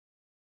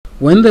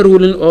When the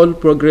ruling All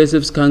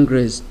Progressives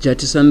Congress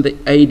jettisoned the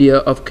idea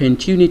of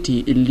continuity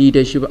in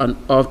leadership and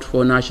opted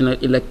for National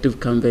Elective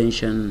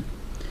Convention,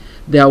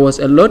 there was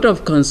a lot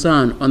of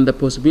concern on the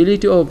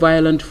possibility of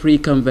violent free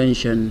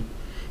convention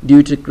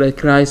due to the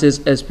crisis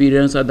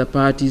experienced at the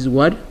party's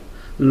ward,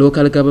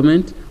 local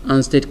government,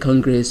 and state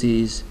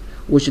congresses,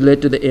 which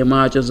led to the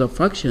emergence of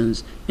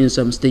factions in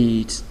some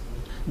states.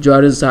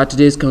 During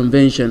Saturday's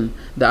convention,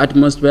 the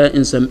atmosphere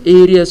in some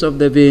areas of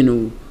the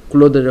venue,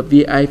 close to the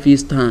VIP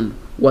stand,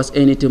 was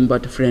anything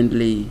but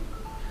friendly.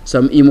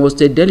 Some Imo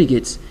State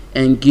delegates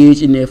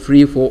engaged in a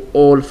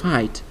free-for-all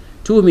fight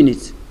 2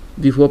 minutes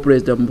before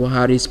President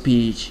Buhari's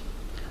speech.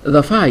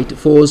 The fight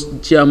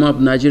forced Chairman of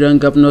Nigerian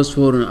Governors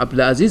Forum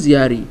Abdulaziz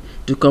Yari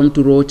to come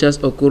to Rocha's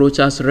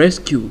Okorocha's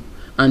rescue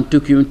and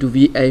took him to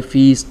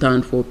VIP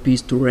stand for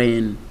peace to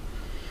reign.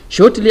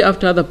 Shortly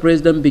after the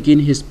president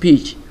began his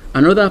speech,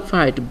 another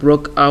fight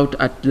broke out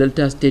at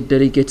Delta State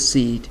delegate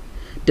seat.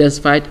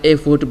 Despite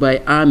effort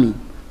by Army,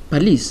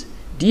 police,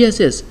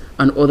 DSS,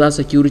 and other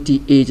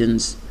security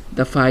agents,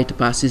 the fight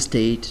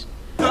persisted.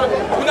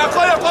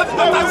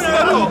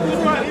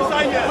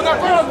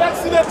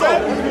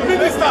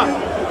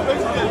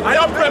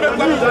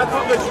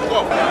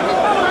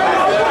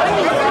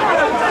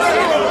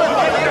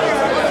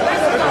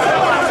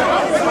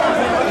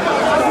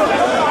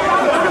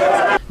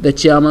 The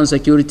Chairman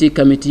Security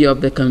Committee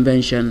of the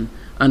convention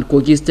and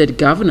Kogi State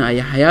Governor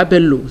Yahaya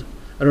Bello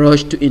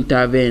rushed to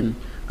intervene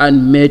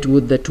and met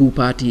with the two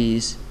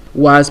parties.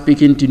 While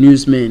speaking to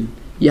newsmen,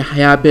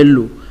 Yahaya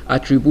Bello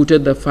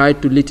attributed the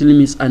fight to little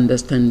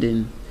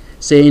misunderstanding,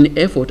 saying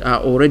efforts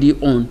are already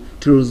on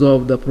to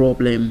resolve the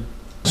problem.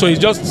 So it's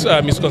just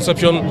a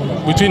misconception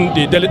between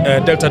the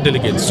Delta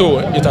delegates. So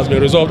it has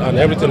been resolved and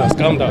everything has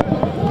calmed down.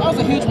 That was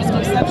a huge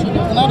misconception.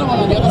 There's another one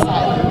on the other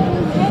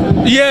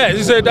side. Yeah,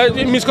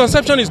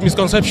 misconception is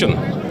misconception.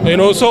 You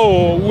know,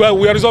 so we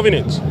are resolving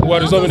it. We are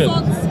resolving it.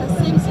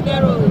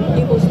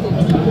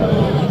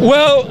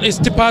 Well, it's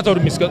the part of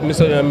the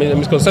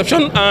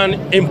misconception,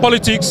 and in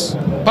politics,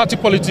 party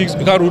politics,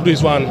 you can't rule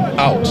this one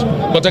out.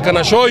 But I can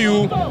assure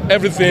you,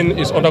 everything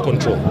is under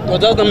control. But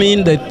does that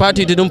mean the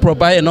party didn't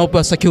provide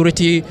enough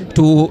security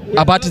to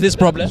abate this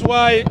problem? That's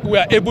why we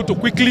are able to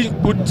quickly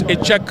put a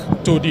check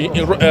to the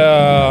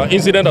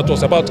incident that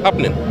was about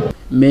happening.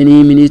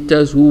 Many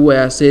ministers who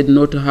were said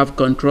not to have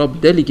control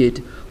of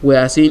delegate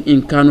were seen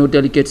in Kano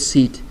delegate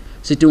seat,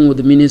 sitting with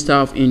the Minister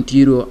of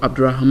Interior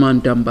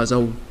Abdurrahman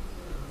Dambazau.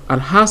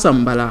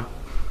 Al-Hassan Bala,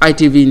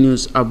 ITV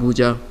News,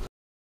 Abuja.